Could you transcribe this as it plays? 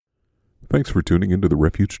Thanks for tuning into the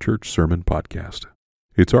Refuge Church Sermon Podcast.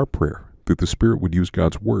 It's our prayer that the Spirit would use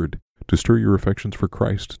God's Word to stir your affections for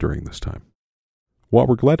Christ during this time. While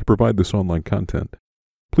we're glad to provide this online content,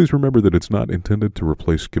 please remember that it's not intended to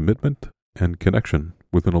replace commitment and connection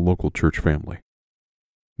within a local church family.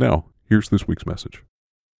 Now, here's this week's message.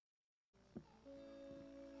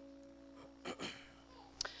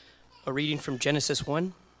 A reading from Genesis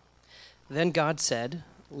 1. Then God said,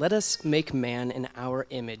 "Let us make man in our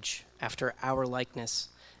image, after our likeness,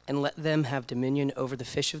 and let them have dominion over the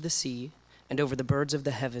fish of the sea, and over the birds of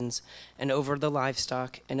the heavens, and over the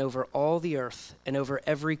livestock, and over all the earth, and over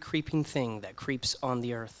every creeping thing that creeps on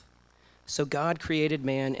the earth." So God created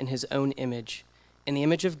man in his own image. In the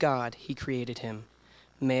image of God he created him.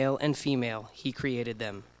 Male and female he created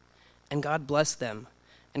them. And God blessed them.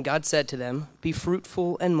 And God said to them, "Be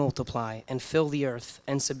fruitful and multiply, and fill the earth,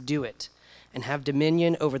 and subdue it, and have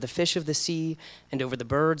dominion over the fish of the sea, and over the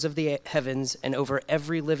birds of the heavens, and over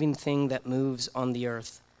every living thing that moves on the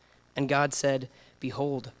earth." And God said,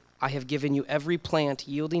 "Behold, I have given you every plant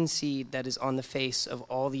yielding seed that is on the face of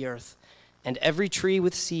all the earth, and every tree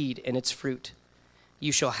with seed in its fruit.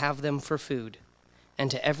 You shall have them for food.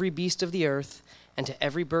 And to every beast of the earth, and to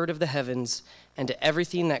every bird of the heavens, and to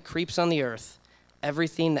everything that creeps on the earth,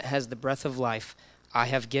 everything that has the breath of life, I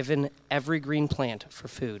have given every green plant for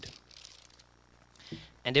food."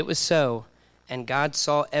 And it was so, and God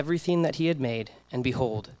saw everything that he had made, and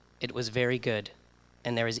behold, it was very good.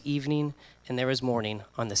 And there was evening, and there was morning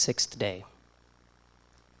on the sixth day.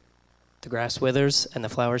 The grass withers, and the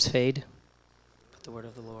flowers fade, but the word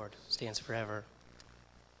of the Lord stands forever.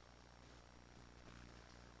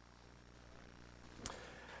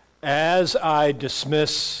 As I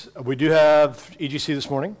dismiss, we do have EGC this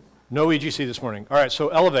morning. No EGC this morning. All right, so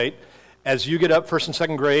Elevate, as you get up, first and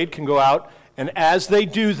second grade can go out. And as they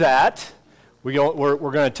do that, we're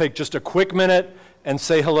going to take just a quick minute and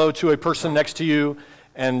say hello to a person next to you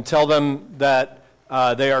and tell them that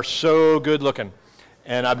they are so good looking.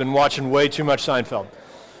 And I've been watching way too much Seinfeld.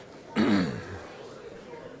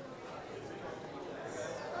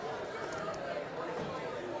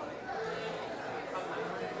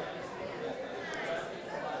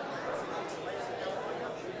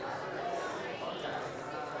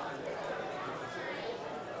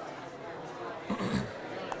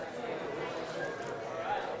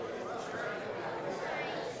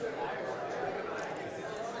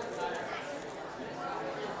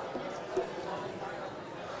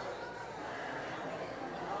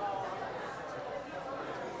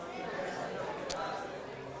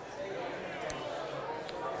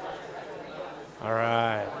 All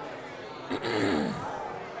right.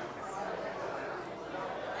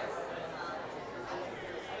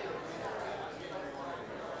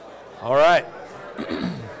 All right.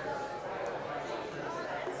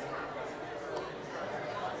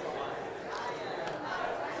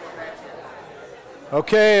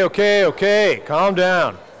 Okay. Calm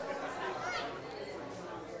down.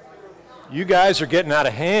 You guys are getting out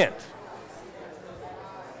of hand.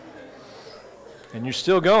 And you're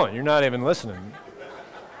still going. You're not even listening.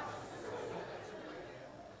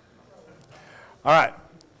 All right.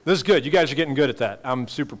 This is good. You guys are getting good at that. I'm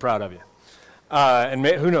super proud of you. And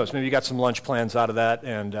who knows? Maybe you got some lunch plans out of that.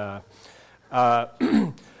 And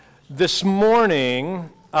this morning,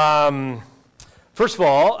 first of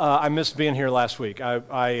all, I missed being here last week.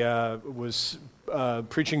 I was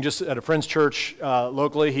preaching just at a friend's church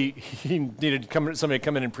locally. He needed somebody to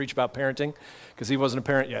come in and preach about parenting because he wasn't a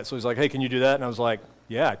parent yet. So he's like, "Hey, can you do that?" And I was like,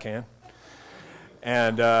 "Yeah, I can."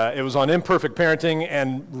 And it was on imperfect parenting,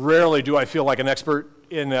 and rarely do I feel like an expert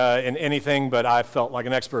in anything, but I felt like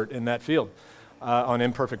an expert in that field on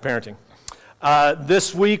imperfect parenting.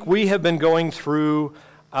 This week, we have been going through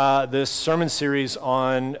this sermon series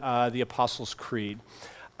on the Apostles' Creed.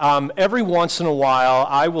 Every once in a while,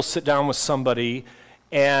 I will sit down with somebody,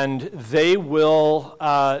 and they will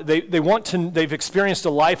they've experienced a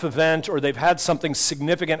life event, or they've had something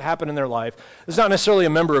significant happen in their life. It's not necessarily a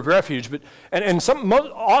member of Refuge, but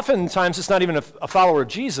oftentimes it's not even a follower of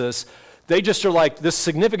Jesus. They just are like, this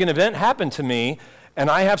significant event happened to me, and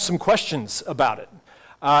I have some questions about it.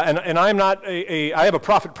 And I'm not I have a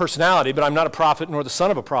prophet personality, but I'm not a prophet nor the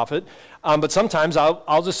son of a prophet. But sometimes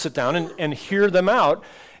I'll just sit down and hear them out.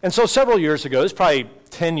 And so several years ago, it's probably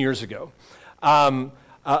 10 years ago,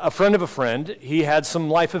 a friend of a friend, he had some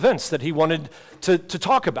life events that he wanted to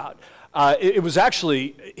talk about. It was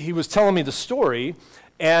actually, he was telling me the story,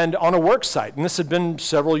 and on a work site, and this had been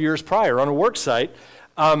several years prior, on a work site,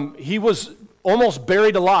 he was almost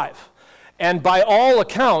buried alive. And by all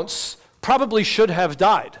accounts, probably should have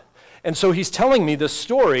died. And so he's telling me this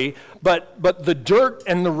story, but the dirt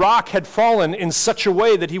and the rock had fallen in such a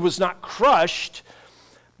way that he was not crushed,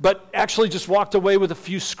 but actually just walked away with a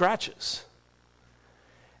few scratches.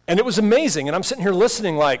 And it was amazing. And I'm sitting here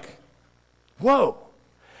listening like, whoa.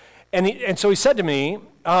 And so he said to me,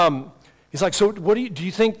 he's like, so what do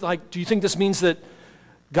you think this means that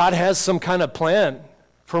God has some kind of plan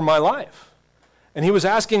for my life? And he was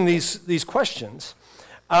asking these questions.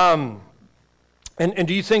 And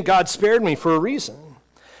do you think God spared me for a reason?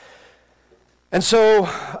 And so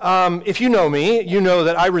if you know me, you know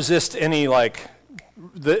that I resist any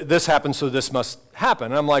this happened so this must happen.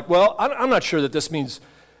 And I'm like, well, I'm not sure that this means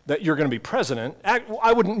that you're going to be president.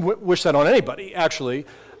 I wouldn't wish that on anybody, actually.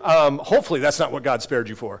 Hopefully that's not what God spared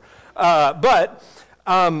you for. But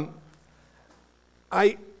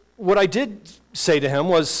what I did say to him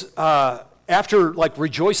was, after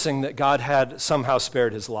rejoicing that God had somehow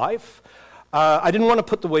spared his life, I didn't want to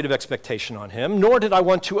put the weight of expectation on him, nor did I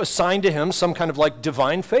want to assign to him some kind of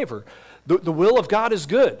divine favor. The will of God is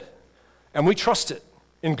good, and we trust it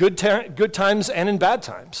in good times and in bad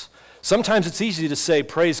times. Sometimes it's easy to say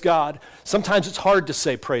praise God. Sometimes it's hard to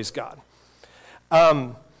say praise God.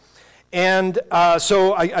 So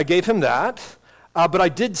I gave him that, but I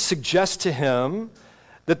did suggest to him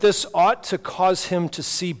that this ought to cause him to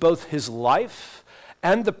see both his life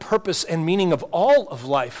and the purpose and meaning of all of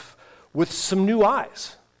life with some new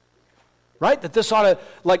eyes, right? That this ought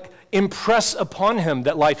to impress upon him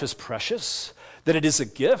that life is precious, that it is a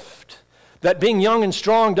gift, that being young and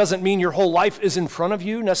strong doesn't mean your whole life is in front of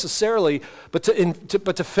you necessarily, but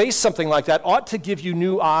to face something like that ought to give you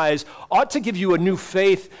new eyes, ought to give you a new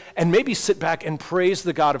faith, and maybe sit back and praise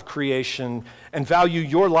the God of creation and value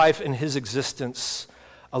your life and his existence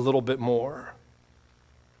a little bit more.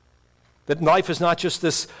 That life is not just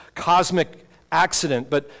this cosmic accident,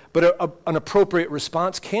 but an appropriate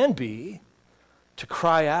response can be to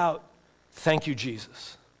cry out, thank you,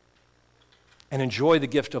 Jesus, and enjoy the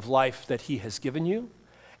gift of life that he has given you,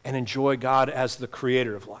 and enjoy God as the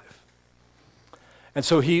creator of life. And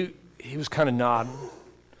so he was kind of nodding,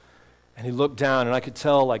 and he looked down, and I could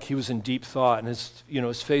tell he was in deep thought, and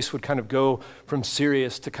his face would kind of go from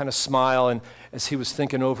serious to kind of smile, and as he was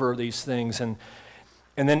thinking over these things, and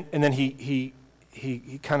then he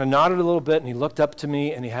kind of nodded a little bit, and he looked up to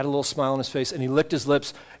me, and he had a little smile on his face, and he licked his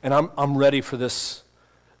lips, and I'm ready for this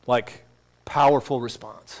powerful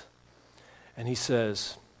response. And he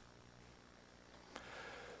says,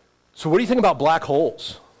 so what do you think about black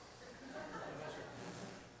holes?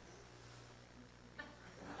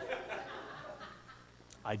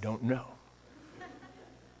 I don't know.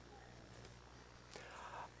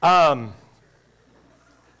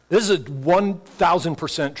 This is a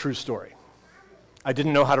 1,000% true story. I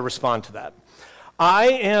didn't know how to respond to that. I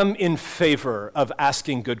am in favor of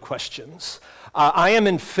asking good questions. I am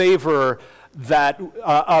in favor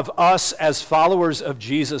of us as followers of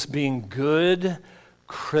Jesus being good,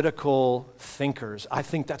 critical thinkers. I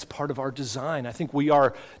think that's part of our design. I think we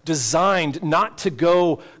are designed not to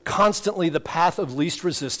go constantly the path of least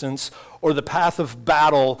resistance or the path of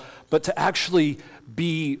battle, but to actually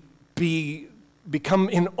become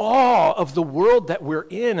in awe of the world that we're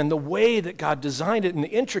in and the way that God designed it and the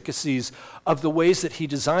intricacies of the ways that he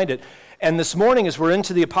designed it. And this morning, as we're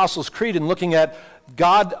into the Apostles' Creed and looking at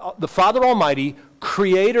God, the Father Almighty,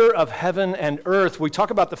 creator of heaven and earth, we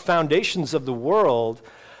talk about the foundations of the world.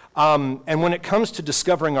 And when it comes to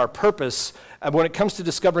discovering our purpose, and when it comes to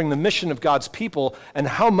discovering the mission of God's people and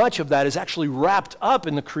how much of that is actually wrapped up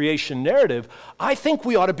in the creation narrative, I think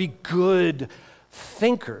we ought to be good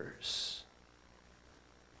thinkers.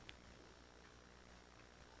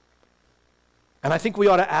 And I think we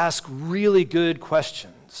ought to ask really good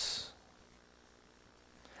questions.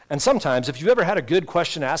 And sometimes, if you've ever had a good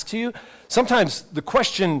question asked to you, sometimes the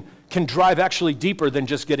question can drive actually deeper than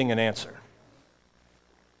just getting an answer.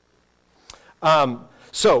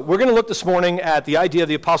 So we're going to look this morning at the idea of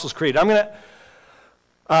the Apostles' Creed. We're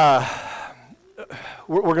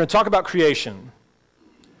going to talk about creation.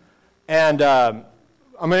 And I'm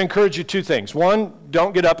going to encourage you two things. One,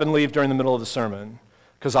 don't get up and leave during the middle of the sermon,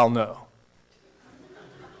 because I'll know.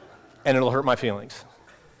 And it'll hurt my feelings.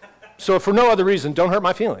 So for no other reason, don't hurt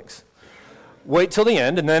my feelings. Wait till the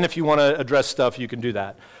end, and then if you want to address stuff, you can do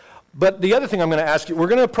that. But the other thing I'm going to ask you, we're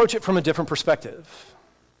going to approach it from a different perspective.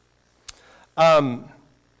 We're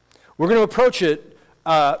going to approach it,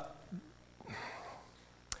 I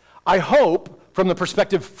hope, from the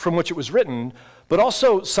perspective from which it was written, but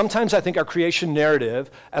also sometimes I think our creation narrative,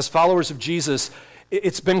 as followers of Jesus,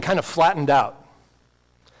 it's been kind of flattened out.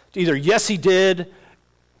 Either yes, he did,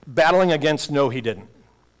 battling against no, he didn't.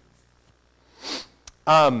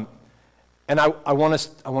 And I want us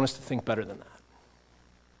to think better than that.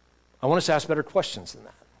 I want us to ask better questions than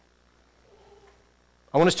that.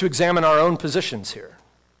 I want us to examine our own positions here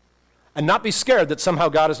and not be scared that somehow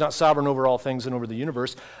God is not sovereign over all things and over the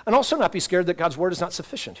universe, and also not be scared that God's word is not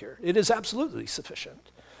sufficient here. It is absolutely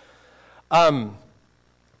sufficient. And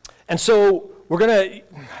so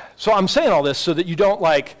so I'm saying all this so that you don't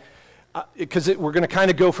because we're going to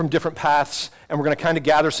kind of go from different paths, and we're going to kind of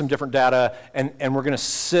gather some different data, and we're going to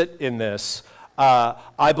sit in this.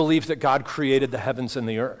 I believe that God created the heavens and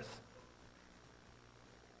the earth.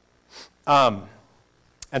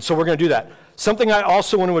 And so we're going to do that. Something I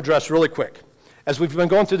also want to address really quick, as we've been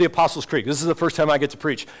going through the Apostles' Creed. This is the first time I get to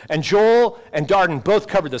preach. And Joel and Darden both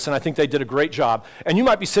covered this, and I think they did a great job. And you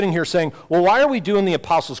might be sitting here saying, well, why are we doing the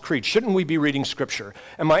Apostles' Creed? Shouldn't we be reading Scripture?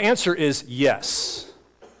 And my answer is yes.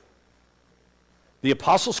 The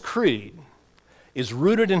Apostles' Creed is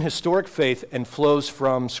rooted in historic faith and flows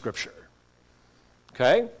from Scripture.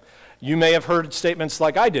 Okay? You may have heard statements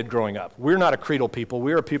like I did growing up. We're not a creedal people.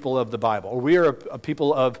 We're a people of the Bible. Or we are a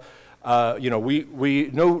people of, we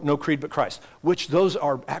no creed but Christ. Which those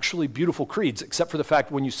are actually beautiful creeds, except for the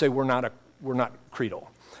fact when you say we're not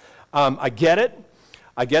creedal. I get it.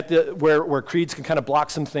 I get where creeds can kind of block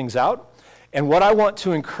some things out. And what I want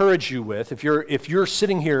to encourage you with, if you're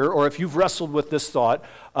sitting here, or if you've wrestled with this thought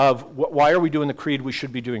of why are we doing the creed, we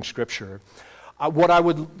should be doing Scripture. What I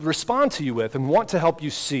would respond to you with and want to help you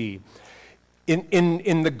see,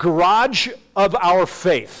 in the garage of our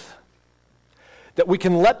faith, that we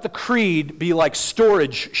can let the creed be like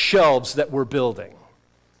storage shelves that we're building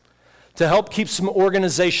to help keep some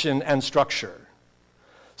organization and structure.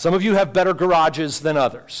 Some of you have better garages than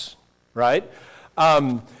others, right?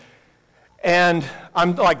 And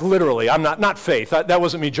I'm like literally, I'm not faith. That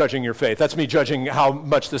wasn't me judging your faith. That's me judging how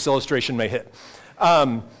much this illustration may hit.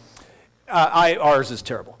 Ours is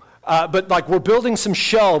terrible. But like we're building some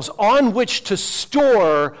shelves on which to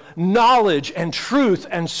store knowledge and truth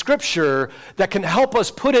and Scripture that can help us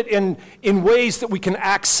put it in ways that we can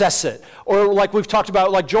access it. Or like we've talked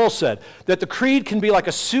about, like Joel said, that the creed can be like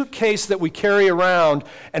a suitcase that we carry around,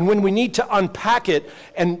 and when we need to unpack it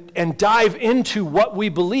and dive into what we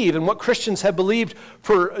believe and what Christians have believed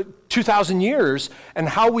for 2,000 years and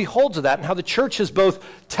how we hold to that and how the church has both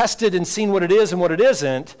tested and seen what it is and what it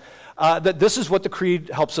isn't, that this is what the creed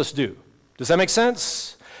helps us do. Does that make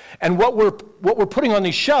sense? And what we're putting on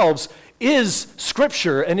these shelves is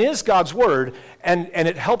Scripture and is God's Word, and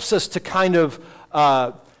it helps us to kind of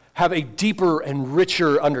have a deeper and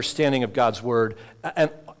richer understanding of God's Word and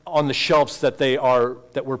on the shelves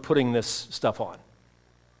that we're putting this stuff on.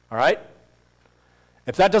 All right?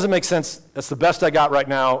 If that doesn't make sense, that's the best I got right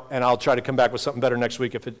now, and I'll try to come back with something better next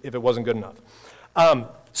week if it wasn't good enough.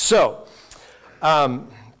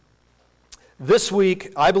 This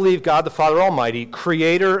week, I believe God the Father Almighty,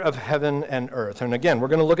 creator of heaven and earth. And again, we're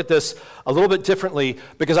going to look at this a little bit differently,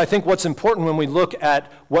 because I think what's important when we look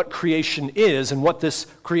at what creation is and what this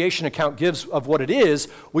creation account gives of what it is,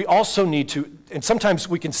 we also need to, and sometimes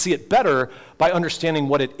we can see it better by understanding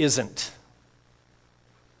what it isn't.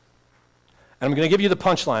 And I'm going to give you the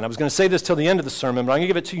punchline. I was going to say this till the end of the sermon, but I'm going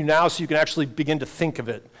to give it to you now so you can actually begin to think of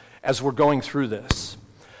it as we're going through this.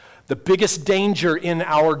 The biggest danger in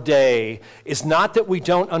our day is not that we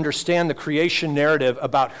don't understand the creation narrative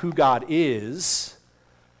about who God is,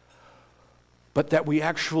 but that we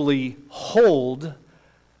actually hold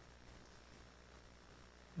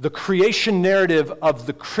the creation narrative of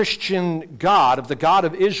the Christian God, of the God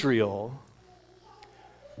of Israel,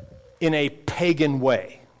 in a pagan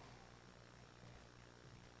way.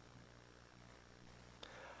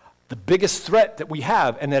 The biggest threat that we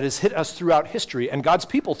have, and that has hit us throughout history, and God's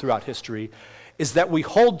people throughout history, is that we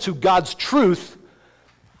hold to God's truth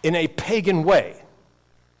in a pagan way.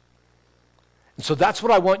 And so that's what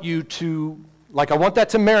I want you to, I want that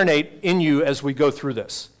to marinate in you as we go through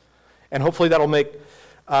this. And hopefully that'll make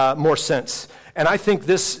more sense. And I think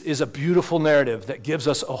this is a beautiful narrative that gives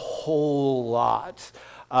us a whole lot.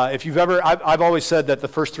 If you've ever, I've always said that the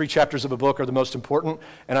first 3 chapters of a book are the most important,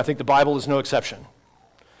 and I think the Bible is no exception.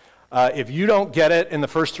 If you don't get it in the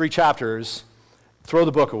first 3 chapters, throw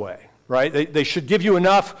the book away, right? They should give you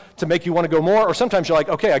enough to make you want to go more, or sometimes you're like,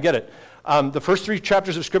 okay, I get it. The first 3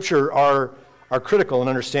 chapters of Scripture are critical in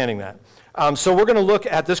understanding that. So we're going to look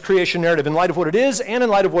at this creation narrative in light of what it is and in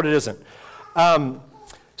light of what it isn't. When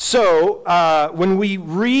we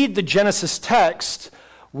read the Genesis text,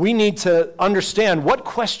 we need to understand what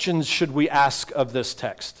questions should we ask of this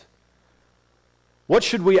text. What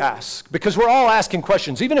should we ask? Because we're all asking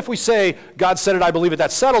questions. Even if we say, God said it, I believe it,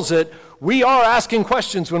 that settles it, we are asking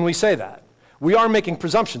questions when we say that. We are making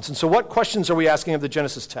presumptions. And so what questions are we asking of the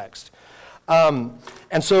Genesis text? And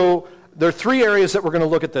so there are three areas that we're going to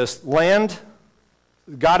look at this. Land,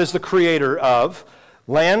 God is the creator of.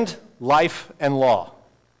 Land, life, and law.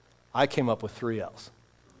 I came up with 3 L's.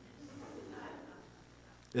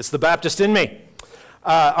 It's the Baptist in me.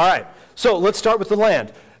 All right, so let's start with the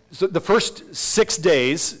land. So the first 6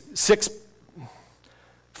 days,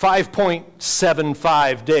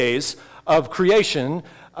 5.75 days of creation,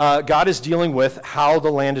 God is dealing with how the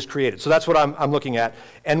land is created. So that's what I'm looking at.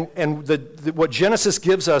 And what Genesis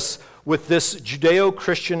gives us with this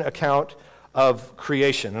Judeo-Christian account of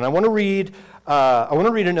creation. And I want to read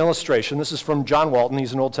an illustration. This is from John Walton.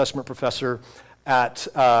 He's an Old Testament professor at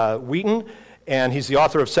Wheaton, and he's the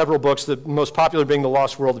author of several books, the most popular being The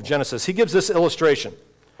Lost World of Genesis. He gives this illustration.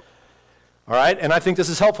 All right, and I think this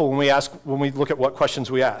is helpful when we look at what questions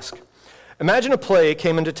we ask. Imagine a play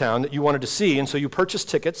came into town that you wanted to see, and so you purchased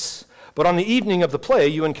tickets, but on the evening of the play,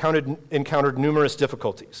 you encountered numerous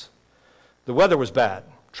difficulties. The weather was bad,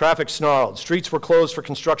 traffic snarled, streets were closed for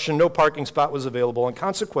construction, no parking spot was available, and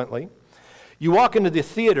consequently, you walk into the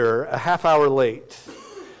theater a half hour late.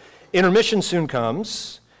 Intermission soon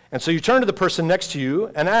comes, and so you turn to the person next to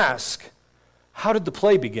you and ask, "How did the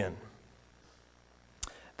play begin?"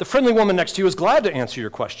 The friendly woman next to you is glad to answer your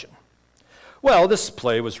question. Well, this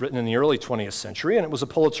play was written in the early 20th century, and it was a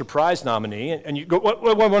Pulitzer Prize nominee, and you go,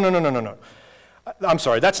 no. I'm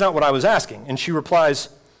sorry, that's not what I was asking. And she replies,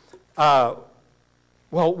 well,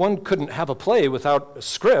 one couldn't have a play without a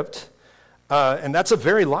script, and that's a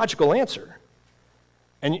very logical answer.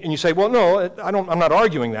 And you say, well, no, I'm not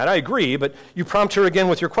arguing that. I agree, but you prompt her again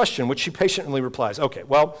with your question, which she patiently replies, okay,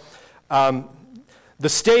 well, the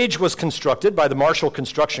stage was constructed by the Marshall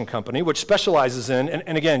Construction Company, which specializes in,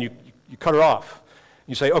 and again, you cut her off.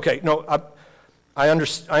 You say, okay, no, I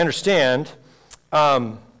understand,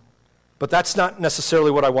 but that's not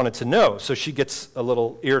necessarily what I wanted to know. So she gets a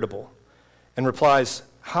little irritable and replies,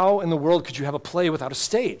 how in the world could you have a play without a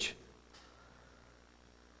stage?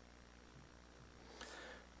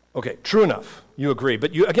 Okay, true enough, you agree,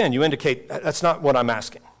 but you indicate that's not what I'm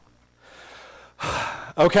asking.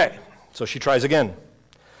 Okay, so she tries again.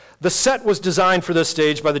 The set was designed for this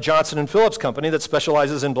stage by the Johnson & Phillips Company that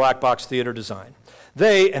specializes in black box theater design.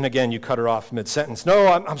 They, and again, you cut her off mid-sentence. No,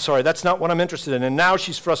 I'm sorry, that's not what I'm interested in. And now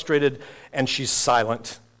she's frustrated and she's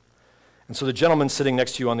silent. And so the gentleman sitting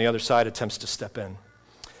next to you on the other side attempts to step in.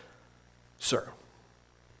 Sir,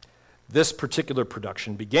 this particular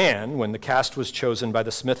production began when the cast was chosen by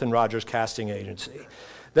the Smith & Rogers casting agency.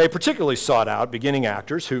 They particularly sought out beginning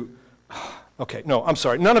actors who, okay, no, I'm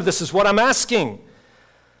sorry, none of this is what I'm asking.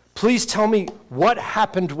 Please tell me what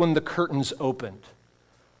happened when the curtains opened.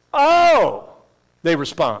 Oh, they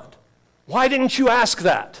respond. Why didn't you ask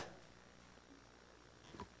that?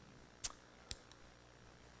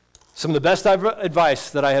 Some of the best advice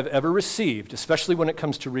that I have ever received, especially when it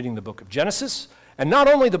comes to reading the book of Genesis, and not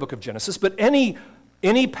only the book of Genesis, but any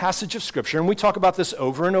passage of Scripture, and we talk about this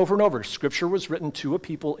over and over and over. Scripture was written to a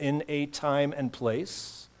people in a time and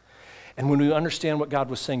place, and when we understand what God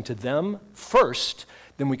was saying to them first,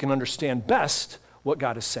 then we can understand best what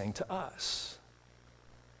God is saying to us.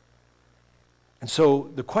 And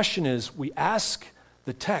so the question is, we ask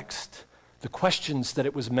the text the questions that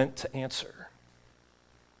it was meant to answer.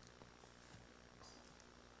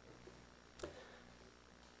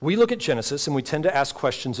 We look at Genesis and we tend to ask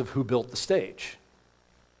questions of who built the stage.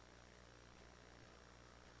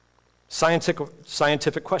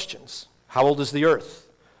 Scientific questions. How old is the earth?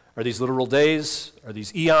 Are these literal days? Are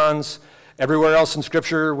these eons? Everywhere else in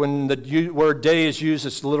Scripture, when the word day is used,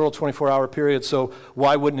 it's the literal 24-hour period, so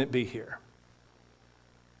why wouldn't it be here?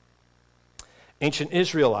 Ancient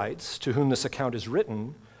Israelites, to whom this account is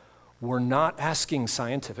written, were not asking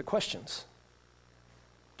scientific questions.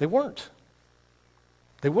 They weren't.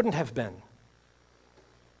 They wouldn't have been.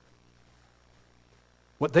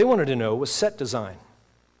 What they wanted to know was set design.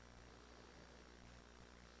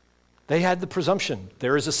 They had the presumption,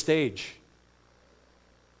 there is a stage.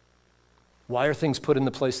 Why are things put in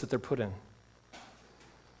the place that they're put in?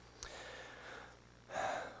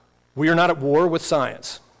 We are not at war with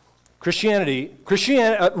science. Religion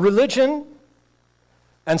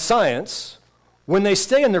and science, when they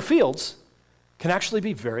stay in their fields, can actually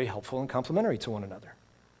be very helpful and complementary to one another.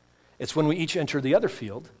 It's when we each enter the other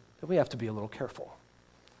field that we have to be a little careful.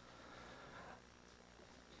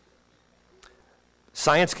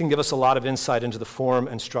 Science can give us a lot of insight into the form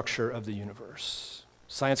and structure of the universe.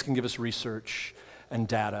 Science can give us research and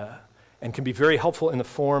data and can be very helpful in the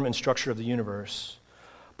form and structure of the universe.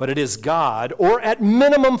 But it is God, or at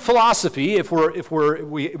minimum philosophy, if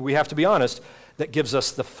we have to be honest, that gives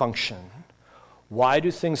us the function. Why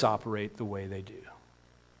do things operate the way they do?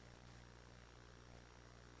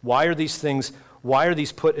 Why are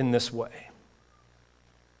these put in this way?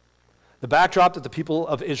 The backdrop that the people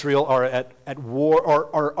of Israel are at war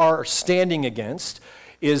or are standing against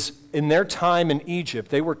is in their time in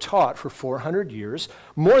Egypt, they were taught for 400 years.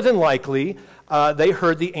 More than likely, they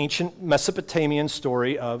heard the ancient Mesopotamian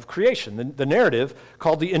story of creation, the narrative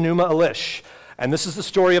called the Enuma Elish. And this is the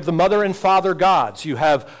story of the mother and father gods. You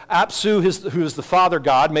have Apsu, who is the father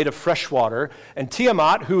god, made of fresh water, and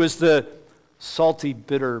Tiamat, who is the salty,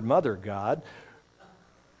 bitter mother god.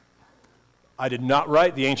 I did not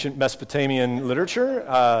write the ancient Mesopotamian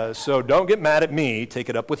literature, so don't get mad at me. Take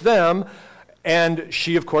it up with them. And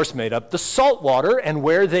she, of course, made up the salt water, and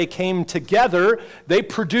where they came together, they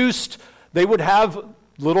would have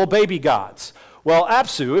little baby gods. Well,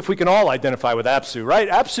 Apsu, if we can all identify with Apsu, right?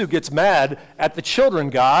 Apsu gets mad at the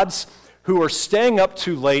children gods who are staying up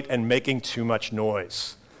too late and making too much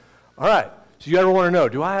noise. All right, so you ever want to know,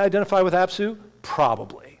 do I identify with Apsu?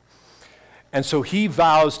 Probably. And so he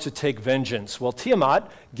vows to take vengeance. Well,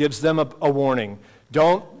 Tiamat gives them a warning.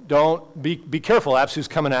 Be careful, Apsu's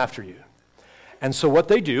coming after you. And so what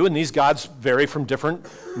they do, and these gods vary from different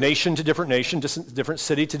nation to different nation, different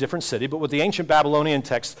city to different city, but what the ancient Babylonian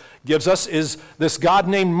text gives us is this god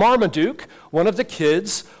named Marmaduke, one of the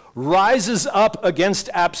kids, rises up against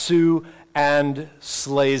Apsu and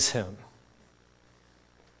slays him.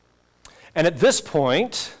 And at this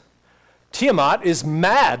point, Tiamat is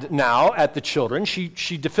mad now at the children.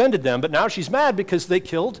 She defended them, but now she's mad because they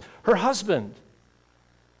killed her husband.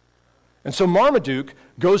 And so Marmaduke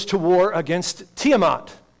goes to war against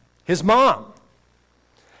Tiamat, his mom.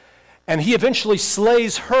 And he eventually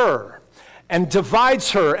slays her and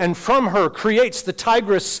divides her, and from her creates the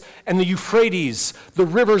Tigris and the Euphrates, the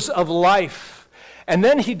rivers of life. And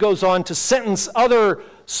then he goes on to sentence other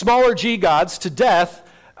smaller G gods to death.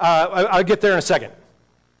 I'll get there in a second.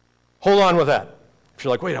 Hold on with that. If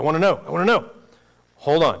you're like, wait, I want to know.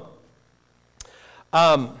 Hold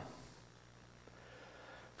on.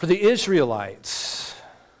 For the Israelites,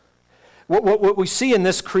 what we see in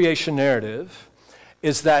this creation narrative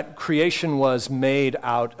is that creation was made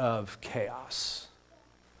out of chaos.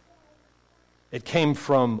 It came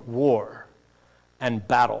from war and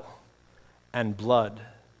battle and blood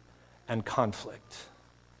and conflict.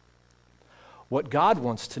 What God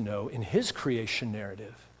wants to know in his creation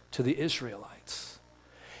narrative to the Israelites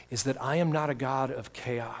is that I am not a God of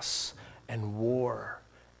chaos and war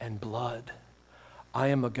and blood. I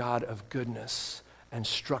am a God of goodness and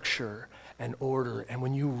structure and order. And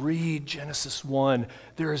when you read Genesis 1,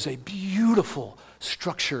 there is a beautiful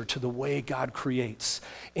structure to the way God creates.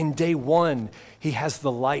 In day 1, he has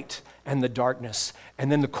the light and the darkness.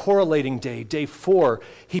 And then the correlating day 4,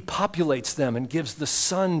 he populates them and gives the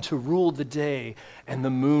sun to rule the day and the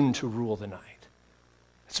moon to rule the night.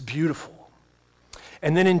 It's beautiful.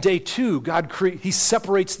 And then in day 2, he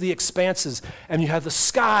separates the expanses, and you have the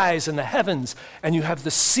skies and the heavens, and you have the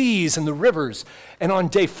seas and the rivers. And on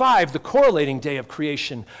day 5, the correlating day of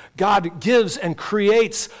creation, God gives and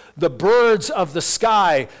creates the birds of the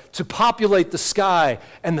sky to populate the sky,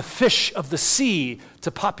 and the fish of the sea to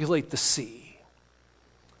populate the sea.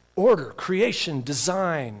 Order, creation,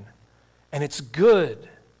 design, and it's good.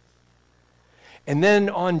 And then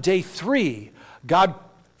on day 3, God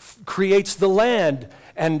creates the land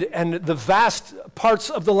and the vast parts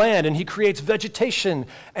of the land, and he creates vegetation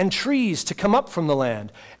and trees to come up from the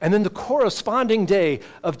land. And then the corresponding day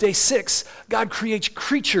of day 6, God creates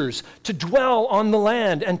creatures to dwell on the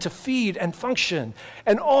land and to feed and function.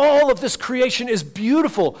 And all of this creation is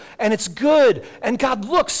beautiful and it's good, and God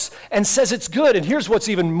looks and says it's good. And here's what's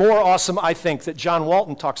even more awesome, I think, that John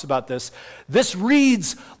Walton talks about this. This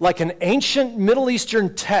reads like an ancient Middle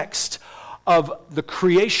Eastern text of the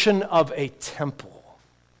creation of a temple.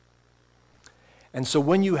 And so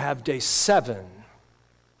when you have day 7,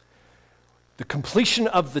 the completion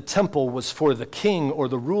of the temple was for the king or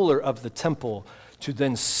the ruler of the temple to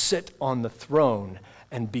then sit on the throne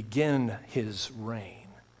and begin his reign.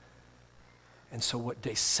 And so what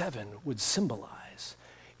day 7 would symbolize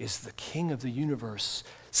is the king of the universe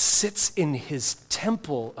sits in his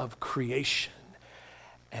temple of creation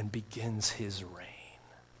and begins his reign.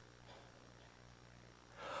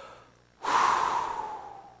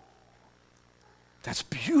 That's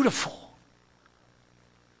beautiful.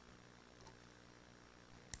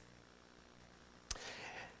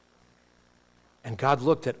 And God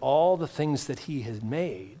looked at all the things that he had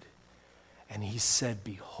made, and he said,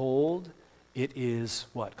 behold, it is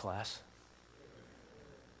what, class?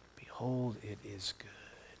 Behold, it is good.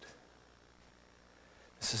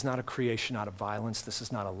 This is not a creation out of violence. This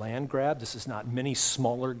is not a land grab. This is not many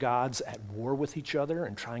smaller gods at war with each other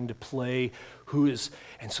and trying to play who is.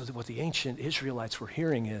 And so what the ancient Israelites were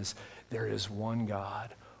hearing is there is one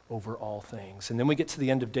God over all things. And then we get to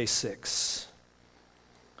the end of day 6.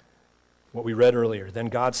 What we read earlier. Then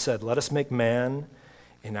God said, let us make man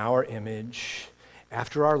in our image,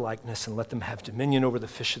 after our likeness, and let them have dominion over the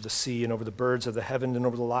fish of the sea and over the birds of the heaven and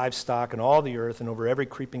over the livestock and all the earth and over every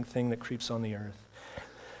creeping thing that creeps on the earth.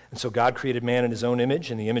 And so God created man in his own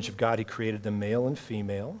image. In the image of God, he created them male and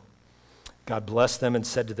female. God blessed them and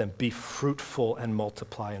said to them, be fruitful and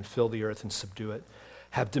multiply and fill the earth and subdue it.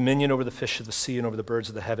 Have dominion over the fish of the sea and over the birds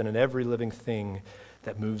of the heaven and every living thing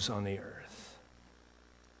that moves on the earth.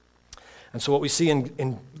 And so what we see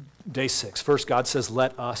in day 6, first God says,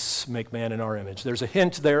 let us make man in our image. There's a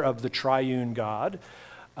hint there of the triune God.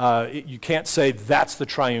 You can't say that's the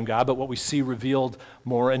triune God, but what we see revealed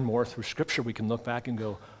more and more through Scripture, we can look back and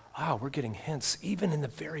go, we're getting hints even in the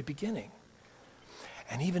very beginning.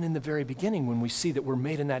 And even in the very beginning, when we see that we're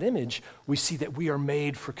made in that image, we see that we are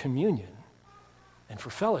made for communion and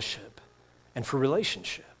for fellowship and for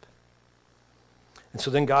relationship. And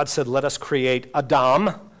so then God said, let us create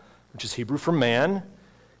Adam, which is Hebrew for man,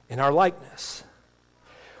 in our likeness.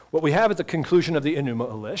 What we have at the conclusion of the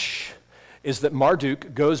Enuma Elish is that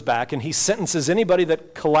Marduk goes back and he sentences anybody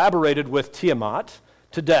that collaborated with Tiamat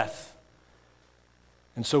to death.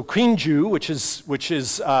 And so Queen Ju, which is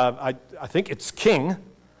I think it's king,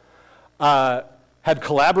 had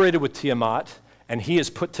collaborated with Tiamat, and he is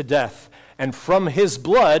put to death. And from his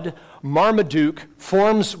blood, Marmaduke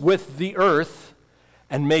forms with the earth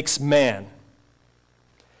and makes man.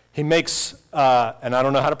 He makes, and I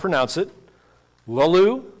don't know how to pronounce it,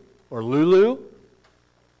 Lulu or Lulu.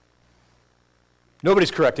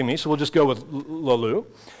 Nobody's correcting me, so we'll just go with Lulu.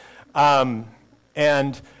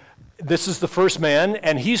 And this is the first man,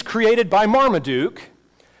 and he's created by Marmaduke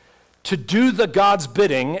to do the God's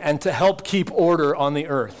bidding and to help keep order on the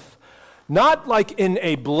earth. Not like in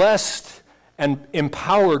a blessed and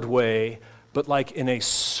empowered way, but like in a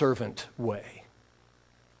servant way.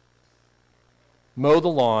 Mow the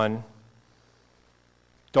lawn,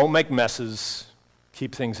 don't make messes,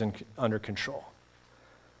 keep things under control.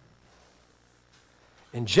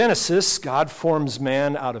 In Genesis, God forms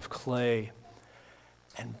man out of clay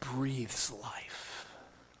and breathes life.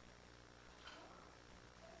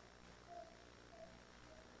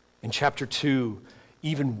 In chapter 2,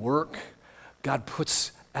 even work, God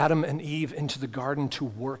puts Adam and Eve into the garden to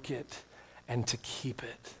work it and to keep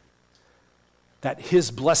it. That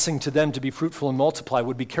his blessing to them to be fruitful and multiply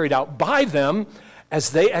would be carried out by them as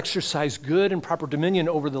they exercise good and proper dominion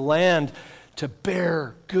over the land to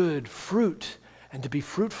bear good fruit and to be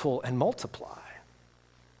fruitful and multiply.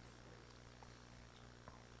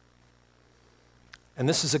 And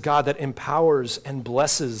this is a God that empowers and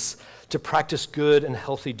blesses to practice good and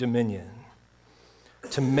healthy dominion,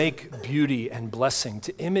 to make beauty and blessing,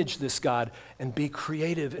 to image this God and be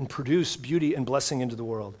creative and produce beauty and blessing into the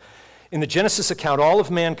world. In the Genesis account, all of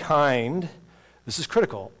mankind, this is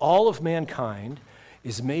critical, all of mankind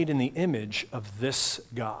is made in the image of this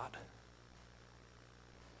God.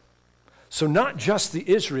 So not just the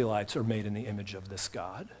Israelites are made in the image of this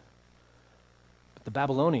God, but the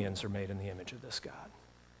Babylonians are made in the image of this God.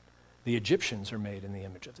 The Egyptians are made in the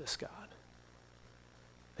image of this God.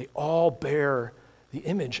 They all bear the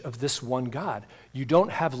image of this one God. You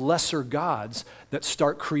don't have lesser gods that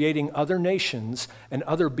start creating other nations and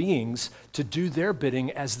other beings to do their bidding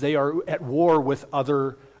as they are at war with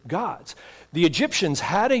other gods. The Egyptians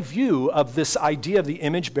had a view of this idea of the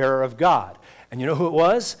image bearer of God. And you know who it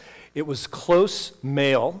was? It was close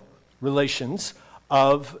male relations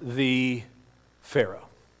of the Pharaoh.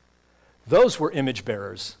 Those were image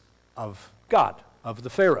bearers of God, of the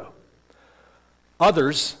Pharaoh.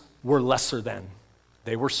 Others were lesser than.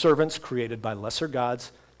 They were servants created by lesser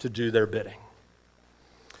gods to do their bidding.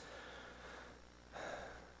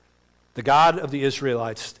 The God of the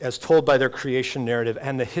Israelites, as told by their creation narrative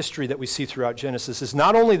and the history that we see throughout Genesis, is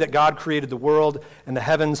not only that God created the world and the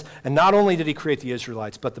heavens, and not only did he create the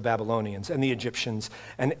Israelites, but the Babylonians and the Egyptians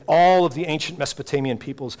and all of the ancient Mesopotamian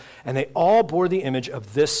peoples, and they all bore the image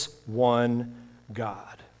of this one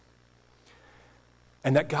God.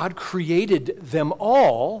 And that God created them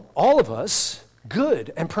all of us,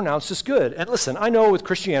 good and pronounced us good. And listen, I know with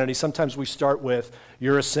Christianity, sometimes we start with,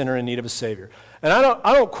 you're a sinner in need of a Savior. And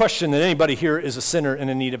I don't question that anybody here is a sinner and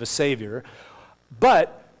in need of a Savior.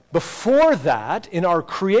 But before that, in our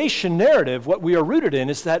creation narrative, what we are rooted in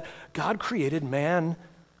is that God created man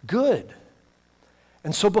good.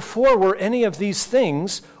 And so before we're any of these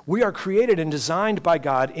things, we are created and designed by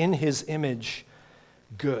God in his image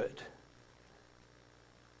good.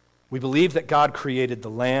 We believe that God created the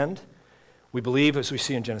land. We believe, as we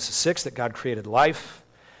see in Genesis 6, that God created life.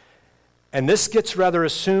 And this gets rather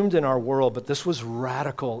assumed in our world, but this was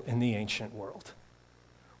radical in the ancient world.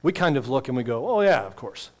 We kind of look and we go, oh yeah, of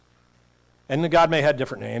course. And the God may have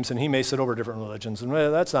different names, and he may sit over different religions, and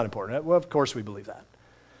well, that's not important. Well, of course we believe that.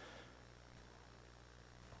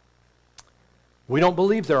 We don't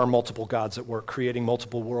believe there are multiple gods at work creating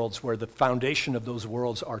multiple worlds where the foundation of those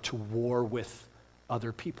worlds are to war with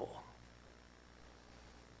other people.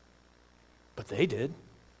 But they did.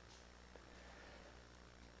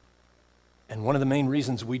 And one of the main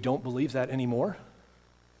reasons we don't believe that anymore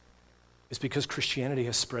is because Christianity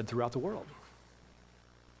has spread throughout the world.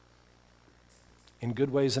 In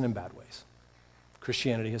good ways and in bad ways.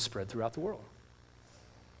 Christianity has spread throughout the world.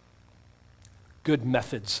 Good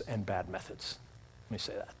methods and bad methods. Let me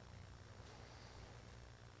say that.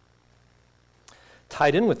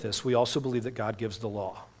 Tied in with this, we also believe that God gives the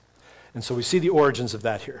law. And so we see the origins of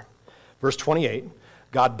that here. Verse 28,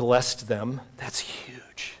 God blessed them. That's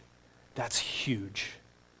huge. That's huge.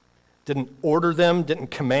 Didn't order them,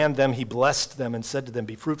 didn't command them. He blessed them and said to them,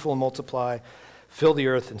 be fruitful and multiply, fill the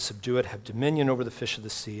earth and subdue it, have dominion over the fish of the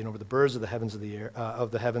sea and over the birds of the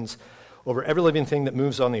heavens over every living thing that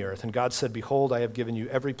moves on the earth. And God said, behold, I have given you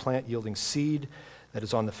every plant yielding seed that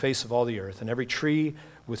is on the face of all the earth, and every tree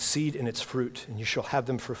with seed in its fruit, and you shall have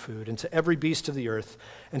them for food. And to every beast of the earth,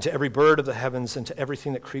 and to every bird of the heavens, and to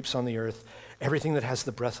everything that creeps on the earth, everything that has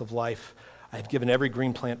the breath of life, I have given every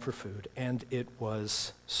green plant for food. And it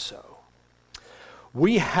was so.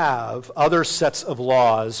 We have other sets of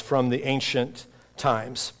laws from the ancient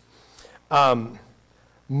times.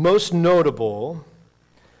 Most notable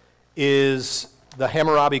is the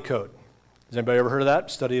Hammurabi Code. Has anybody ever heard of that?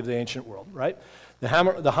 Study of the ancient world, right? The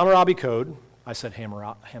Hammurabi Code, I said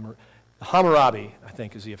Hammurabi, I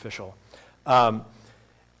think is the official, that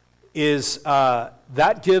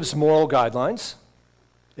gives moral guidelines.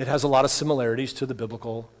 It has a lot of similarities to the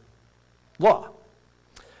biblical law.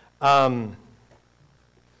 And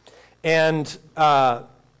that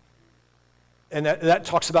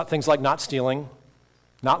talks about things like not stealing,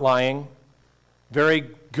 not lying,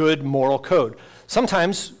 very good moral code.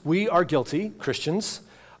 Sometimes we are guilty, Christians,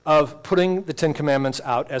 of putting the Ten Commandments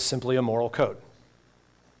out as simply a moral code,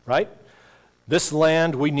 right? This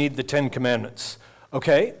land, we need the Ten Commandments.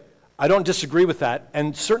 Okay, I don't disagree with that,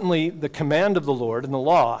 and certainly the command of the Lord and the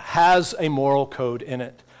law has a moral code in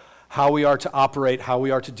it, how we are to operate, how we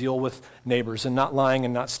are to deal with neighbors, and not lying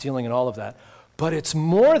and not stealing and all of that. But it's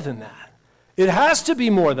more than that. It has to be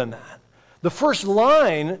more than that. The first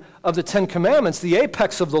line of the Ten Commandments, the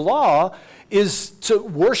apex of the law, is to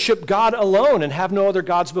worship God alone and have no other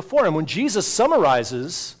gods before him. When Jesus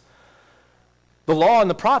summarizes the law and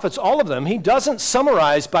the prophets, all of them, he doesn't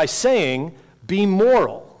summarize by saying, be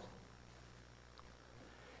moral.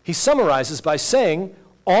 He summarizes by saying,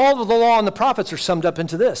 all of the law and the prophets are summed up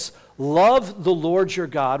into this: love the Lord your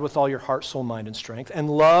God with all your heart, soul, mind, and strength, and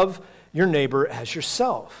love your neighbor as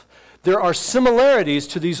yourself. There are similarities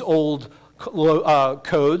to these old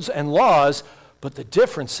codes and laws, but the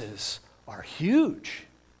differences are huge.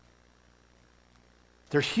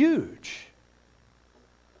 They're huge.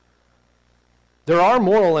 There are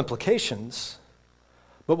moral implications,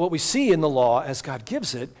 but what we see in the law as God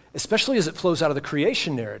gives it, especially as it flows out of the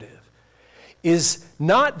creation narrative, is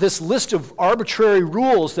not this list of arbitrary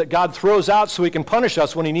rules that God throws out so he can punish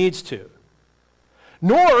us when he needs to.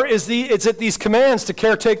 Nor is it these commands to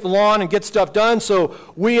caretake the lawn and get stuff done so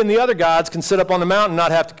we and the other gods can sit up on the mountain and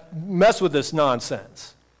not have to mess with this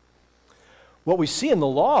nonsense. What we see in the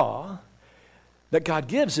law that God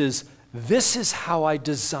gives is, this is how I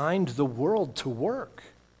designed the world to work.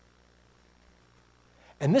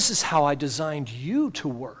 And this is how I designed you to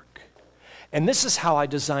work. And this is how I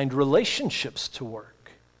designed relationships to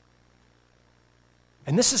work.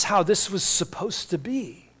 And this is how this was supposed to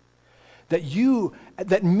be.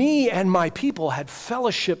 That me and my people had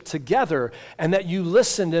fellowship together, and that you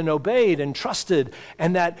listened and obeyed and trusted,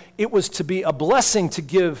 and that it was to be a blessing to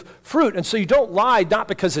give fruit. And so you don't lie not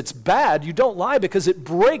because it's bad, you don't lie because it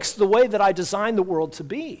breaks the way that I designed the world to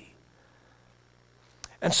be.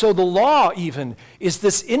 And so the law even is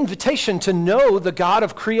this invitation to know the God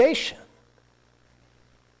of creation.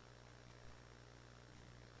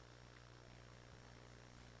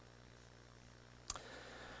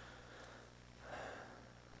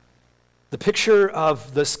 The picture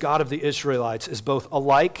of this God of the Israelites is both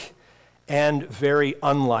alike and very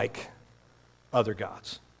unlike other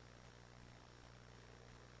gods.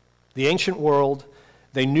 The ancient world,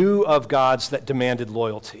 they knew of gods that demanded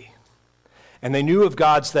loyalty. And they knew of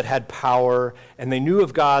gods that had power, and they knew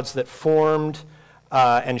of gods that formed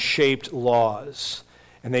and shaped laws.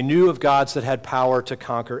 And they knew of gods that had power to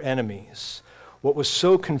conquer enemies. What was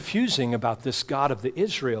so confusing about this God of the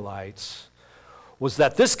Israelites was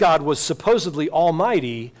that this God was supposedly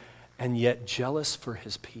almighty and yet jealous for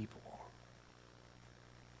his people.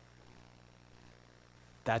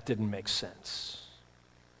 That didn't make sense.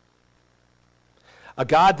 A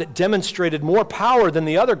God that demonstrated more power than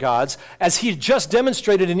the other gods, as he just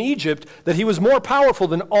demonstrated in Egypt that he was more powerful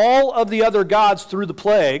than all of the other gods through the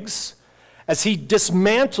plagues, as he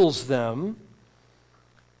dismantles them,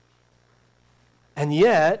 and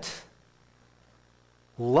yet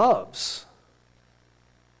loves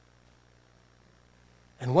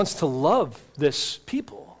and wants to love this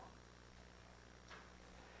people.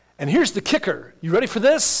 And here's the kicker. You ready for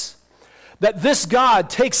this? That this God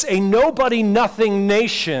takes a nobody-nothing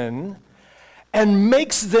nation and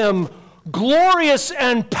makes them glorious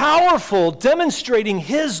and powerful, demonstrating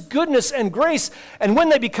his goodness and grace. And when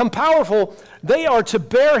they become powerful, they are to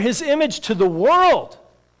bear his image to the world.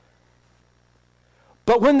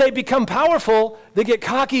 But when they become powerful, they get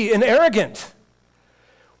cocky and arrogant,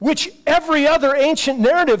 which every other ancient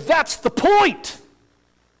narrative, that's the point.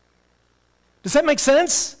 Does that make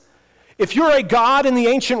sense? If you're a god in the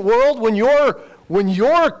ancient world, when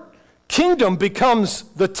your kingdom becomes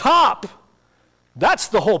the top, that's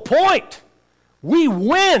the whole point. We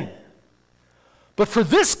win. But for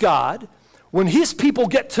this God, when his people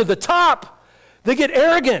get to the top, they get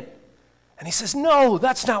arrogant. And he says, no,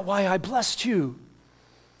 that's not why I blessed you.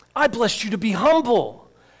 I blessed you to be humble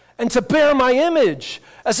and to bear my image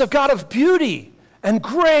as a God of beauty and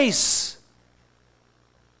grace.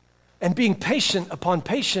 And being patient upon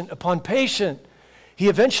patient upon patient, he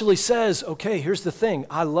eventually says, okay, here's the thing,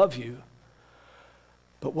 I love you.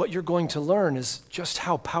 But what you're going to learn is just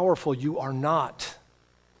how powerful you are not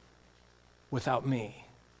without me.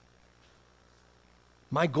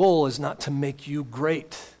 My goal is not to make you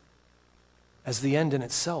great as the end in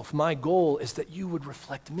itself. My goal is that you would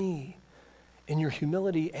reflect me in your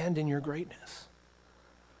humility and in your greatness.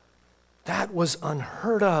 That was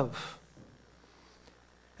unheard of.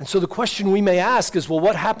 And so the question we may ask is, well,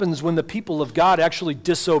 what happens when the people of God actually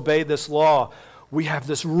disobey this law? We have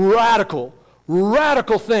this radical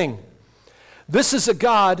thing. This is a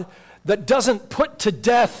God that doesn't put to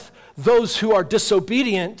death those who are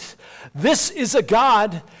disobedient. This is a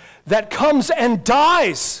God that comes and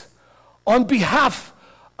dies on behalf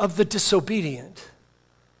of the disobedient.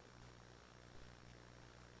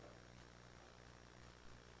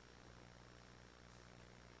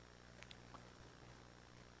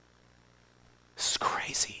 This is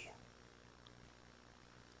crazy.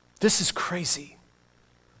 This is crazy.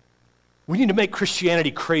 We need to make Christianity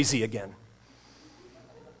crazy again.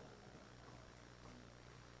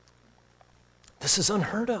 This is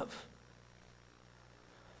unheard of.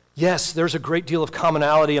 Yes, there's a great deal of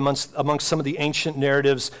commonality amongst some of the ancient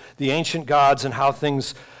narratives, the ancient gods, and how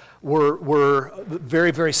things were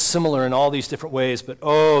very, very similar in all these different ways, but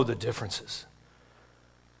oh, the differences.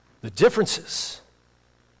 The differences.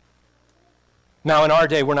 Now, in our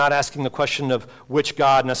day, we're not asking the question of which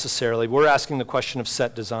God necessarily. We're asking the question of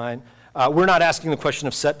set design. We're not asking the question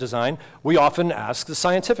of set design. We often ask the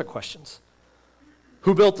scientific questions.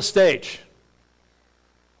 Who built the stage?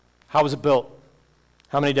 How was it built?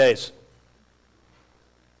 How many days?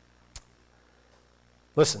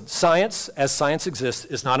 Listen, science, as science exists,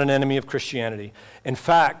 is not an enemy of Christianity. In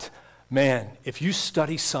fact, man, if you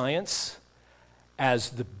study science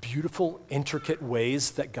as the beautiful, intricate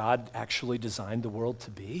ways that God actually designed the world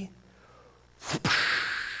to be,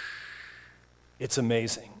 it's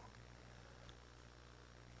amazing.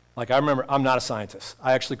 Like, I remember, I'm not a scientist.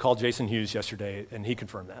 I actually called Jason Hughes yesterday, and he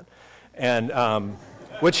confirmed that, and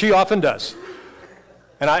which he often does.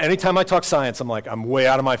 And anytime I talk science, I'm like, I'm way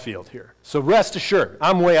out of my field here. So rest assured,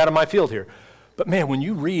 I'm way out of my field here. But man, when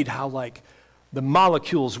you read how like the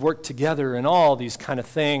molecules work together and all these kind of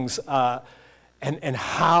things, and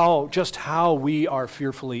how we are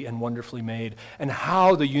fearfully and wonderfully made, and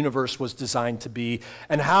how the universe was designed to be,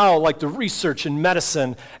 and how like the research in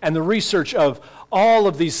medicine and the research of all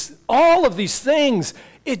of these things,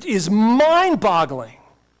 it is mind-boggling.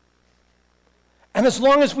 And as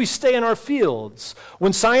long as we stay in our fields,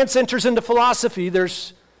 when science enters into philosophy,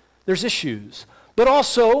 there's issues. But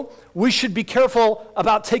also, we should be careful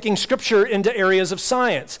about taking Scripture into areas of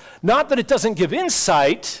science. Not that it doesn't give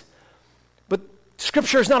insight, but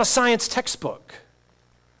Scripture is not a science textbook.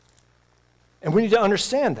 And we need to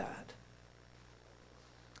understand that.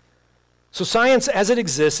 So science as it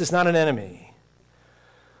exists is not an enemy.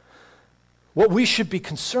 What we should be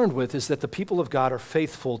concerned with is that the people of God are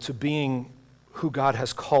faithful to being who God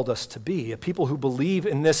has called us to be, a people who believe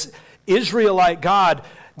in this Israelite God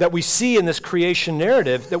that we see in this creation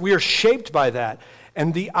narrative, that we are shaped by that.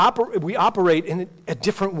 And we operate in a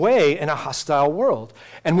different way in a hostile world.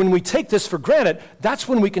 And when we take this for granted, that's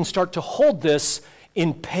when we can start to hold this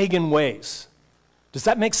in pagan ways. Does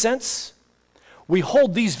that make sense? We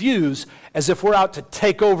hold these views as if we're out to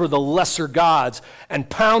take over the lesser gods and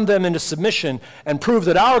pound them into submission and prove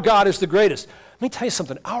that our God is the greatest. Let me tell you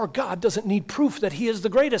something. Our God doesn't need proof that he is the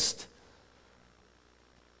greatest.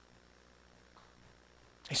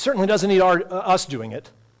 He certainly doesn't need us doing it.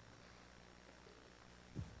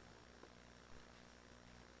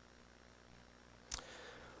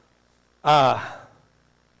 All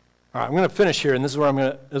right, I'm going to finish here, and this is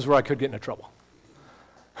where I could get into trouble.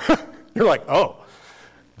 You're like, oh,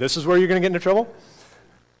 this is where you're going to get into trouble?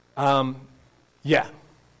 Yeah.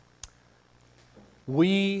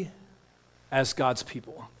 We, as God's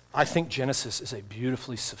people, I think Genesis is a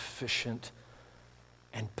beautifully sufficient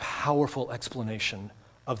and powerful explanation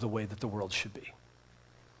of the way that the world should be.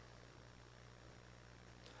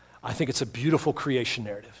 I think it's a beautiful creation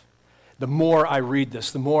narrative. The more I read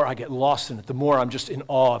this, the more I get lost in it, the more I'm just in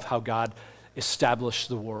awe of how God established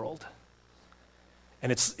the world.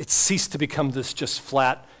 And it's ceased to become this just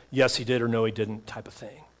flat, yes, he did or no, he didn't type of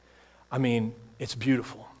thing. I mean, it's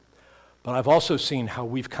beautiful. But I've also seen how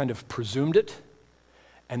we've kind of presumed it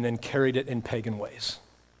and then carried it in pagan ways.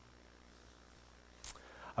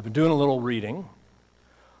 I've been doing a little reading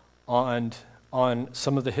on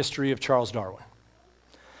some of the history of Charles Darwin.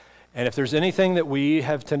 And if there's anything that we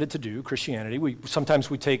have tended to do, Christianity, sometimes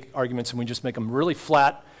we take arguments and we just make them really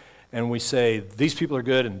flat, and we say, these people are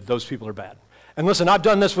good and those people are bad. And listen, I've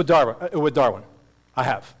done this with Darwin. I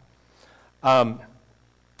have. And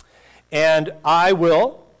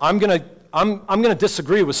I'm gonna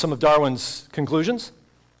disagree with some of Darwin's conclusions.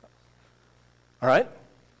 All right?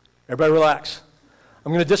 Everybody relax.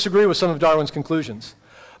 I'm gonna disagree with some of Darwin's conclusions.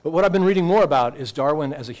 But what I've been reading more about is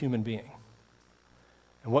Darwin as a human being.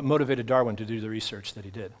 And what motivated Darwin to do the research that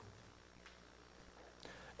he did.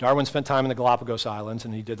 Darwin spent time in the Galapagos Islands,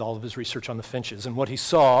 and he did all of his research on the finches. And what he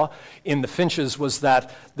saw in the finches was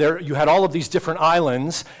that you had all of these different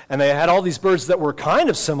islands, and they had all these birds that were kind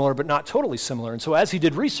of similar, but not totally similar. And so as he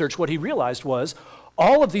did research, what he realized was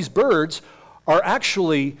all of these birds are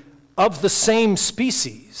actually of the same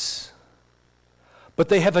species, but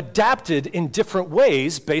they have adapted in different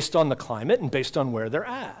ways based on the climate and based on where they're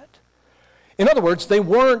at. In other words, they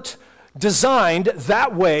weren't designed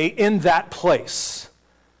that way in that place.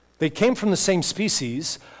 They came from the same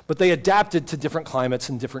species, but they adapted to different climates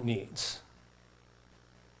and different needs.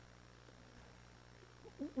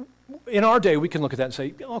 In our day, we can look at that and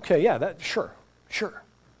say, okay, yeah, sure.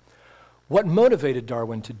 What motivated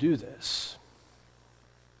Darwin to do this,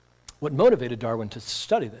 what motivated Darwin to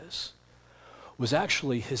study this, was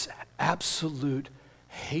actually his absolute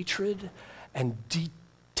hatred and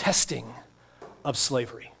detesting of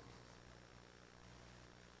slavery.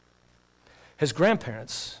 His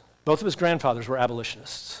grandparents, both of his grandfathers, were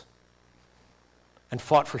abolitionists and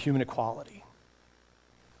fought for human equality.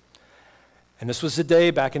 And this was the day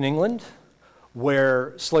back in England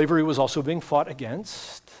where slavery was also being fought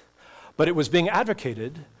against, but it was being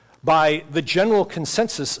advocated by the general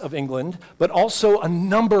consensus of England, but also a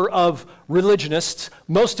number of religionists,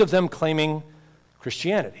 most of them claiming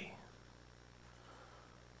Christianity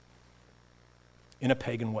in a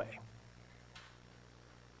pagan way.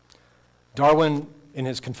 Darwin, in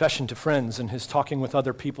his confession to friends and his talking with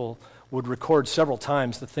other people, would record several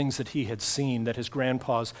times the things that he had seen, that his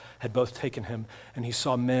grandpas had both taken him, and he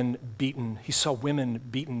saw men beaten, he saw women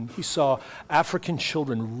beaten, he saw African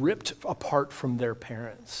children ripped apart from their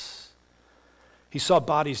parents. He saw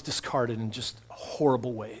bodies discarded in just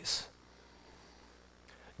horrible ways.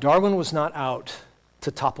 Darwin was not out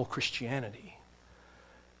to topple Christianity.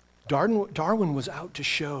 Darwin was out to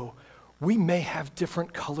show we may have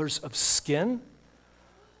different colors of skin,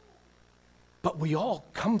 but we all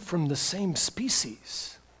come from the same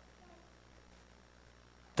species.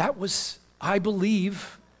 That was, I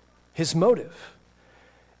believe, his motive.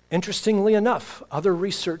 Interestingly enough, other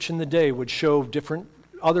research in the day would show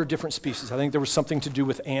other different species. I think there was something to do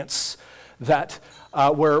with ants, that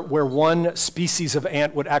where one species of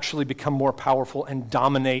ant would actually become more powerful and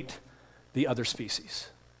dominate the other species.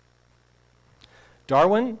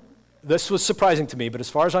 Darwin, this was surprising to me, but as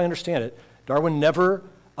far as I understand it, Darwin never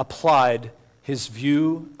applied his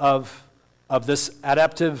view of this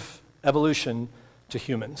adaptive evolution to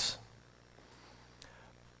humans.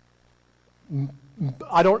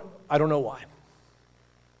 I don't know why.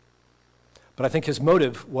 but I think his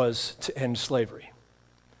motive was to end slavery.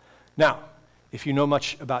 Now, if you know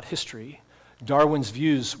much about history, Darwin's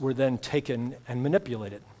views were then taken and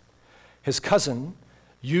manipulated. His cousin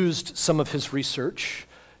used some of his research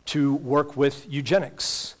to work with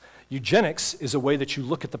eugenics. Eugenics is a way that you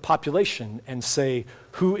look at the population and say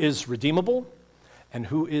who is redeemable and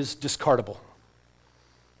who is discardable.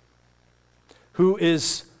 Who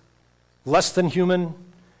is less than human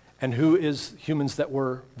and who is humans that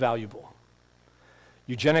were valuable.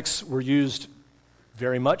 Eugenics were used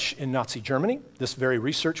very much in Nazi Germany. This very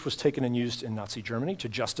research was taken and used in Nazi Germany to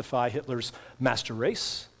justify Hitler's master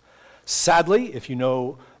race. Sadly, if you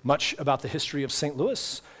know much about the history of St.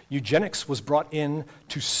 Louis, eugenics was brought in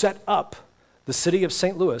to set up the city of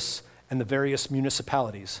St. Louis and the various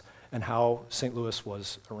municipalities and how St. Louis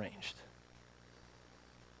was arranged.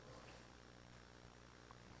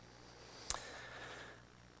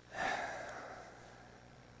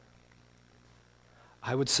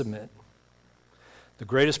 I would submit the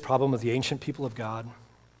greatest problem of the ancient people of God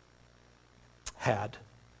had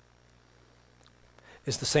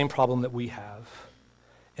is the same problem that we have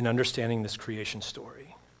in understanding this creation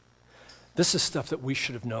story. This is stuff that we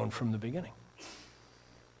should have known from the beginning.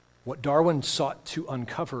 What Darwin sought to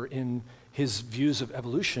uncover in his views of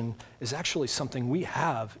evolution is actually something we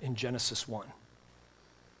have in Genesis 1.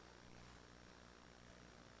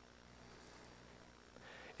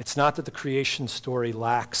 It's not that the creation story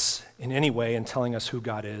lacks in any way in telling us who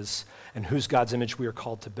God is and whose God's image we are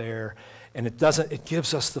called to bear, and it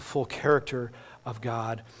gives us the full character of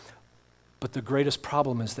God. But the greatest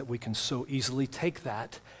problem is that we can so easily take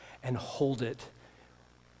that and hold it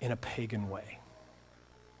in a pagan way.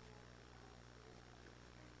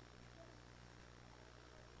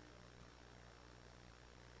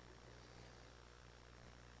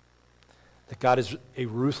 That God is a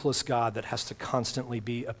ruthless God that has to constantly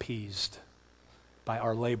be appeased by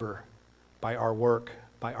our labor, by our work,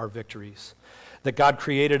 by our victories. That God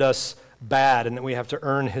created us bad and that we have to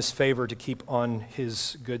earn his favor to keep on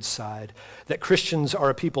his good side. That Christians are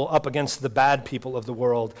a people up against the bad people of the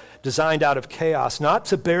world, designed out of chaos, not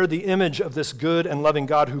to bear the image of this good and loving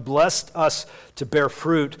God who blessed us to bear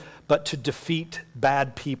fruit, but to defeat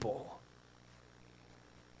bad people.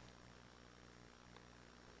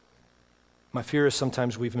 My fear is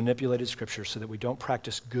sometimes we've manipulated Scripture so that we don't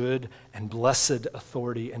practice good and blessed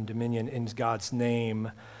authority and dominion in God's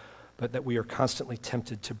name, but that we are constantly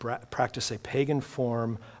tempted to practice a pagan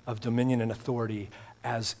form of dominion and authority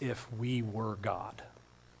as if we were God.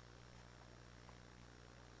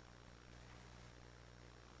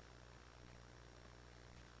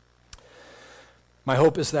 My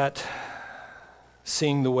hope is that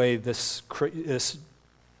seeing the way this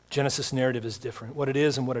Genesis narrative is different, what it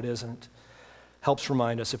is and what it isn't, helps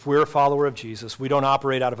remind us if we're a follower of Jesus, we don't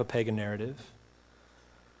operate out of a pagan narrative.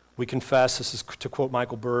 We confess, this is to quote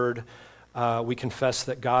Michael Bird, we confess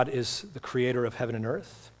that God is the creator of heaven and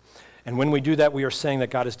earth. And when we do that, we are saying that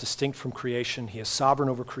God is distinct from creation. He is sovereign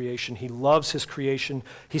over creation. He loves his creation.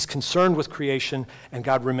 He's concerned with creation, and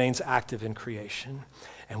God remains active in creation.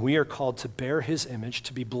 And we are called to bear his image,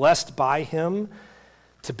 to be blessed by him,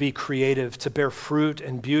 to be creative, to bear fruit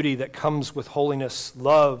and beauty that comes with holiness,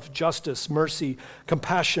 love, justice, mercy,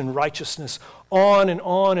 compassion, righteousness, on and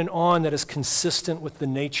on and on, that is consistent with the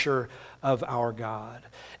nature of our God.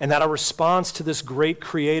 And that our response to this great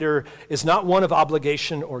creator is not one of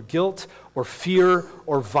obligation or guilt or fear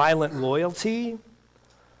or violent loyalty,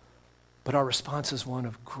 but our response is one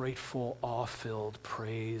of grateful, awe-filled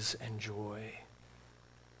praise and joy.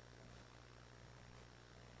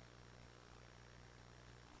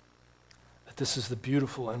 That this is the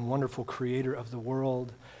beautiful and wonderful creator of the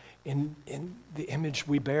world, in the image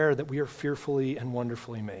we bear, that we are fearfully and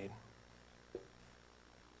wonderfully made.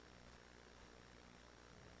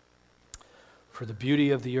 For the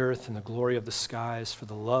beauty of the earth and the glory of the skies, for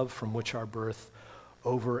the love from which our birth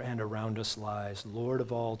over and around us lies, Lord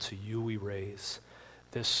of all, to you we raise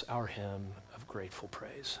this our hymn of grateful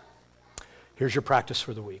praise. Here's your practice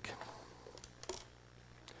for the week.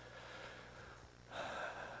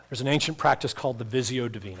 There's an ancient practice called the Visio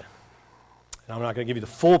Divina. And I'm not going to give you the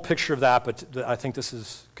full picture of that, but I think this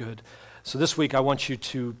is good. So this week I want you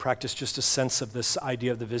to practice just a sense of this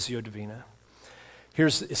idea of the Visio Divina.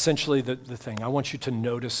 Here's essentially the thing. I want you to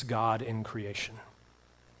notice God in creation.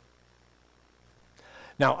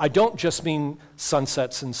 Now, I don't just mean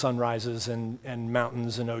sunsets and sunrises and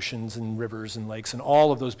mountains and oceans and rivers and lakes and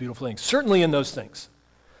all of those beautiful things. Certainly in those things.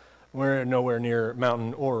 We're nowhere near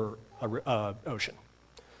mountain or ocean.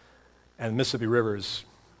 And the Mississippi River is...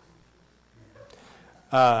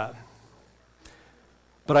 But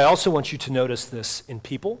I also want you to notice this in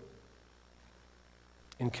people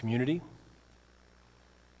in community,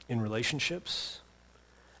 in relationships,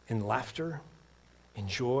 in laughter, in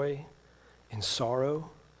joy, in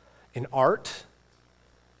sorrow, in art,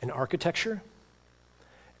 in architecture.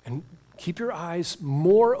 And keep your eyes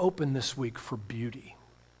more open this week for beauty.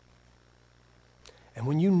 And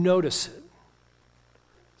when you notice it,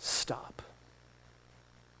 stop.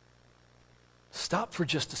 Stop for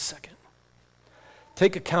just a second.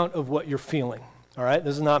 Take account of what you're feeling, all right?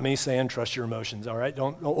 This is not me saying trust your emotions, all right?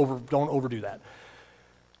 Don't overdo that.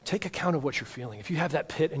 Take account of what you're feeling. If you have that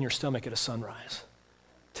pit in your stomach at a sunrise,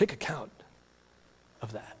 take account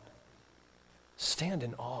of that. Stand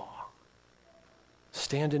in awe.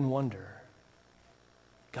 Stand in wonder.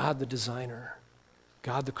 God the designer,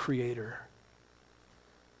 God the creator.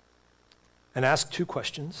 And ask 2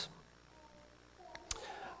 questions.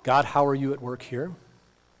 God, how are you at work here?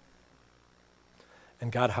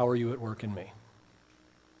 And God, how are you at work in me?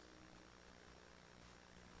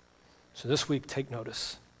 So this week, take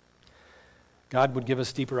notice. God would give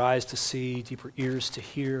us deeper eyes to see, deeper ears to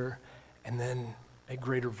hear, and then a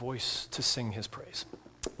greater voice to sing his praise.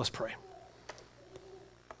 Let's pray.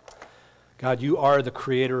 God, you are the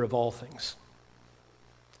creator of all things.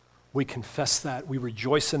 We confess that. We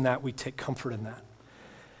rejoice in that. We take comfort in that.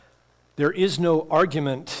 There is no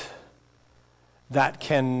argument that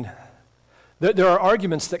can... There are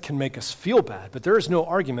arguments that can make us feel bad, but there is no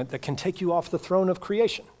argument that can take you off the throne of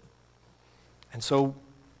creation. And so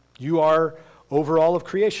you are over all of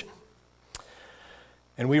creation.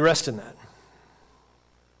 And we rest in that.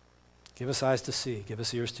 Give us eyes to see. Give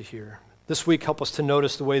us ears to hear. This week, help us to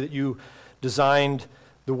notice the way that you designed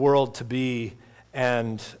the world to be,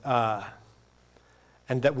 and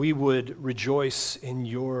that we would rejoice in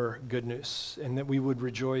your goodness, and that we would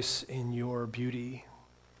rejoice in your beauty,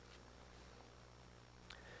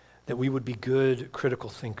 that we would be good critical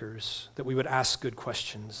thinkers, that we would ask good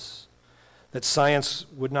questions, that science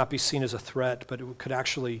would not be seen as a threat, but it could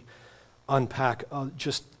actually unpack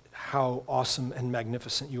just how awesome and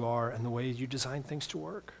magnificent you are and the way you design things to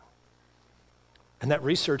work. And that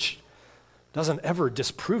research doesn't ever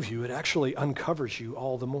disprove you, it actually uncovers you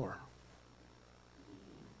all the more.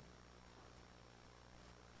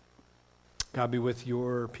 God, be with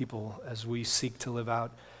your people as we seek to live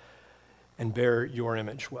out and bear your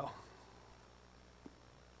image well.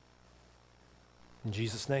 In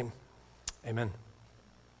Jesus' name, amen.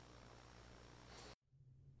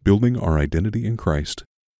 Building our identity in Christ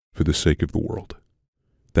for the sake of the world.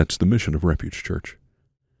 That's the mission of Refuge Church.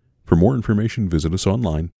 For more information, visit us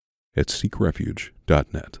online at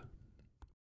seekrefuge.net.